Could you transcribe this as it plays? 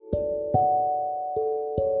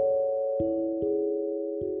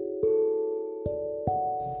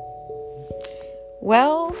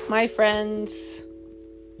Well, my friends,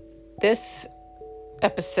 this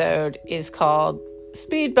episode is called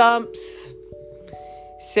Speed Bumps.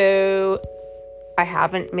 So I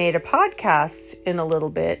haven't made a podcast in a little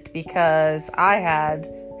bit because I had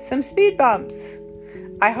some speed bumps.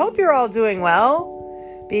 I hope you're all doing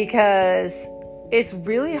well because it's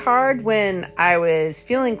really hard when I was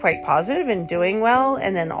feeling quite positive and doing well,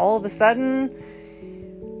 and then all of a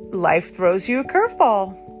sudden life throws you a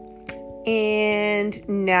curveball. And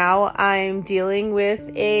now I'm dealing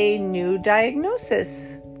with a new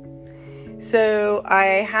diagnosis. So I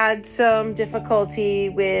had some difficulty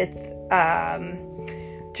with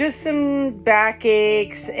just some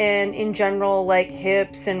backaches and in general like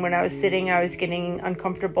hips. And when I was sitting, I was getting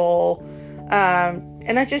uncomfortable.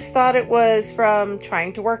 And I just thought it was from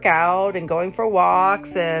trying to work out and going for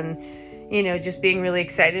walks and, just being really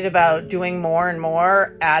excited about doing more and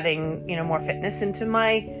more, adding, more fitness into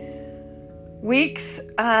my weeks.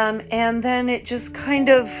 And then it just kind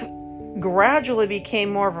of gradually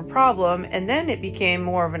became more of a problem. And then it became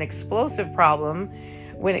more of an explosive problem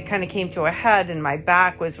when it kind of came to a head and my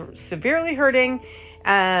back was severely hurting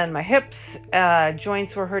and my hips,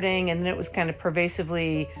 joints were hurting. And then it was kind of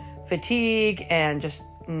pervasively fatigue and just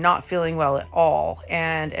not feeling well at all,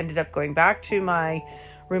 and ended up going back to my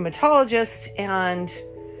rheumatologist and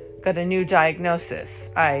got a new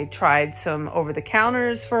diagnosis. I tried some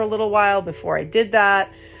over-the-counters for a little while before I did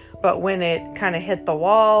that, but when it kind of hit the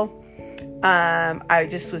wall, I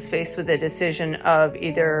just was faced with a decision of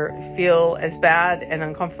either feel as bad and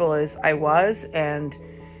uncomfortable as I was and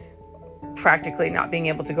practically not being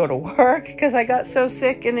able to go to work because I got so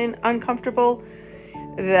sick and uncomfortable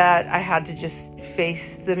that I had to just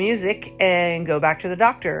face the music and go back to the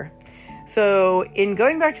doctor. So in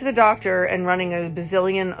going back to the doctor and running a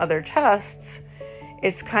bazillion other tests,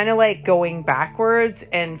 it's kind of like going backwards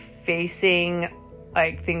and facing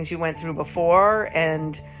like things you went through before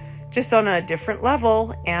and just on a different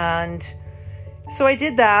level. And so I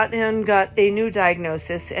did that and got a new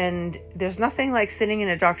diagnosis. And there's nothing like sitting in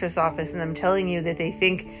a doctor's office and them telling you that they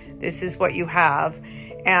think this is what you have.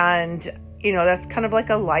 And that's kind of like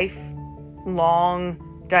a lifelong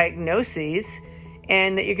diagnosis,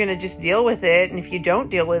 and that you're going to just deal with it. And if you don't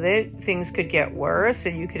deal with it, things could get worse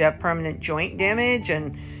and you could have permanent joint damage.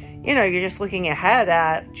 And, you're just looking ahead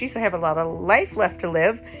at, geez, I have a lot of life left to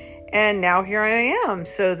live. And now here I am.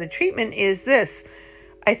 So the treatment is this.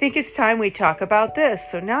 I think it's time we talk about this.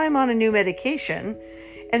 So now I'm on a new medication,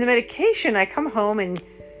 and the medication, I come home and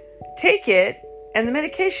take it. And the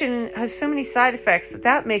medication has so many side effects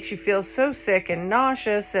that makes you feel so sick and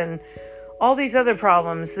nauseous and all these other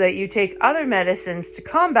problems that you take other medicines to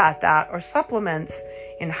combat that, or supplements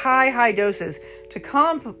in high doses to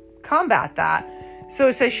combat that. So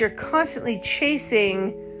it's as you're constantly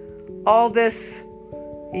chasing all this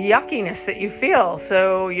yuckiness that you feel.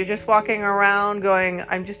 So you're just walking around going,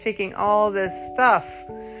 I'm just taking all this stuff.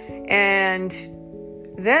 And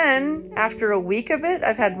then after a week of it,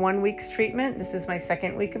 I've had 1 week's treatment. This is my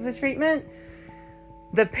second week of the treatment.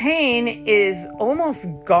 The pain is almost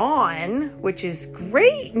gone, which is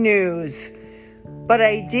great news. But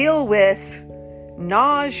I deal with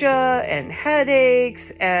nausea and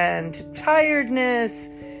headaches and tiredness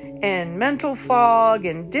and mental fog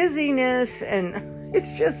and dizziness. And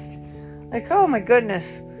it's just like, oh my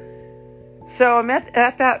goodness. So I'm at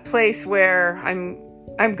that place where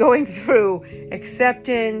I'm going through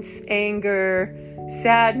acceptance, anger,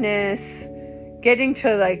 sadness, getting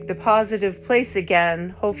to like the positive place again.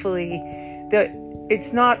 Hopefully that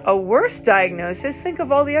it's not a worse diagnosis. Think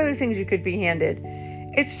of all the other things you could be handed.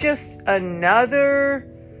 It's just another,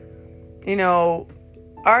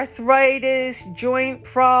 arthritis, joint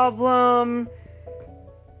problem,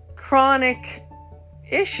 chronic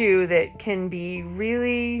issue that can be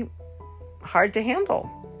really hard to handle.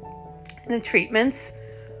 And the treatments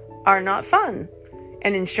are not fun.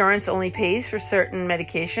 And insurance only pays for certain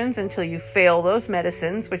medications until you fail those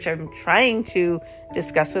medicines, which I'm trying to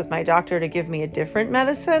discuss with my doctor to give me a different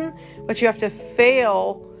medicine. But you have to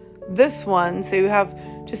fail this one. So you have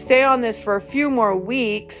to stay on this for a few more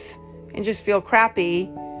weeks and just feel crappy.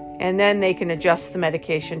 And then they can adjust the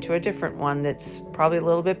medication to a different one that's probably a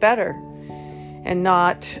little bit better. And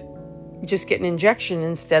not just get an injection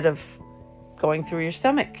instead of going through your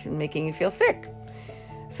stomach and making you feel sick.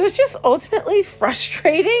 So it's just ultimately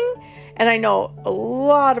frustrating. And I know a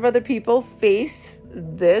lot of other people face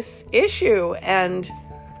this issue. And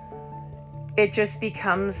it just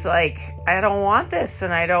becomes like, I don't want this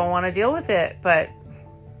and I don't want to deal with it. But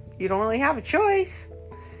you don't really have a choice.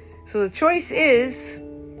 So the choice is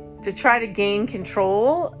to try to gain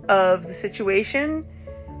control of the situation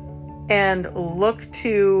and look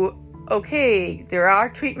to, okay, there are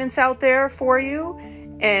treatments out there for you,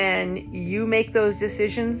 and you make those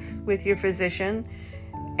decisions with your physician.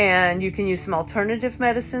 And you can use some alternative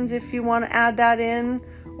medicines if you want to add that in,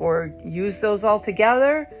 or use those all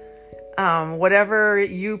together, whatever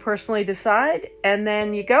you personally decide, and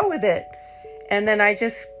then you go with it. And then I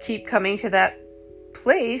just keep coming to that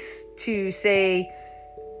place to say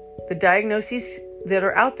the diagnoses that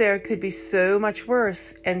are out there could be so much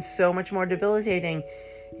worse and so much more debilitating.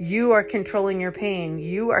 You are controlling your pain.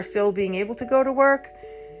 You are still being able to go to work,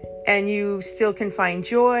 and you still can find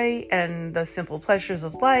joy and the simple pleasures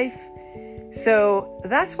of life. So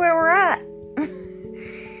that's where we're at.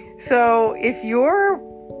 So if you're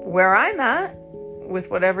where I'm at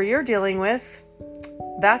with whatever you're dealing with,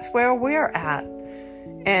 that's where we're at.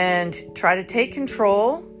 And try to take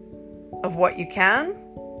control of what you can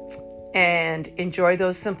and enjoy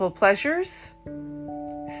those simple pleasures.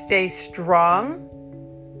 Stay strong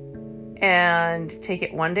and take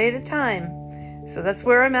it one day at a time. So that's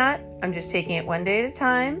where I'm at. I'm just taking it one day at a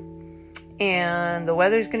time. And the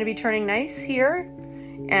weather's going to be turning nice here.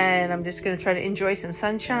 And I'm just going to try to enjoy some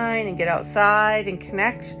sunshine and get outside and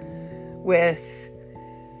connect with,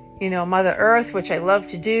 Mother Earth, which I love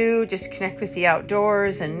to do. Just connect with the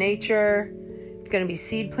outdoors and nature. It's going to be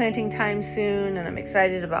seed planting time soon, and I'm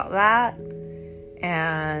excited about that.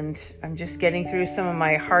 And I'm just getting through some of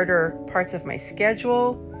my harder parts of my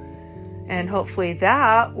schedule. And hopefully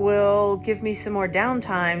that will give me some more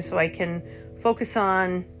downtime so I can focus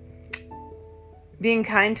on being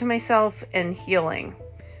kind to myself and healing.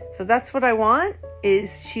 So that's what I want,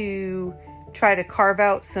 is to try to carve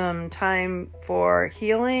out some time for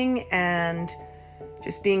healing and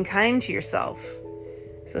just being kind to yourself.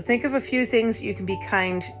 So think of a few things you can be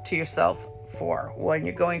kind to yourself for when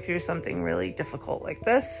you're going through something really difficult like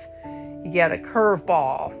this. You get a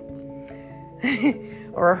curveball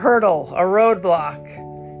or a hurdle, a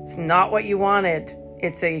roadblock. It's not what you wanted.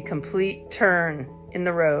 It's a complete turn in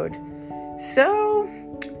the road. So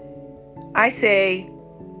I say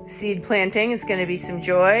seed planting is going to be some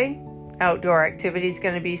joy. Outdoor activity is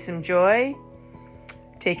going to be some joy.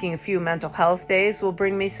 Taking a few mental health days will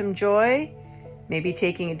bring me some joy. Maybe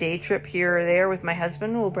taking a day trip here or there with my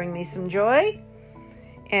husband will bring me some joy.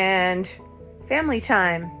 And family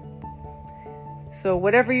time. So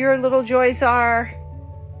whatever your little joys are,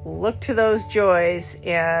 look to those joys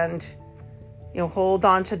and hold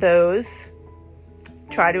on to those.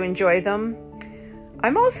 Try to enjoy them.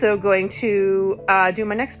 I'm also going to do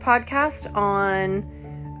my next podcast on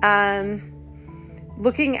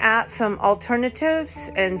looking at some alternatives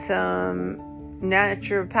and some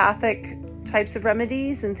naturopathic types of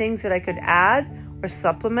remedies and things that I could add or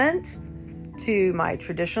supplement to my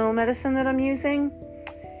traditional medicine that I'm using.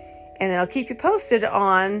 And then I'll keep you posted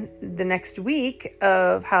on the next week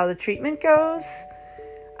of how the treatment goes.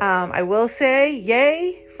 I will say,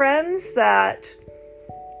 yay, friends, that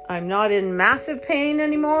I'm not in massive pain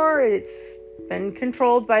anymore. It's been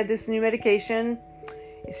controlled by this new medication.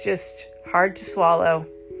 It's just hard to swallow.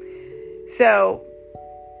 So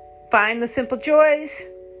find the simple joys.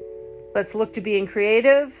 Let's look to being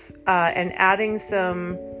creative and adding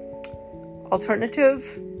some alternative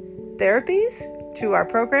therapies to our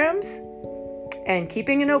programs and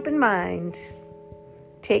keeping an open mind.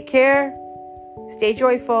 Take care. Stay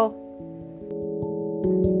joyful.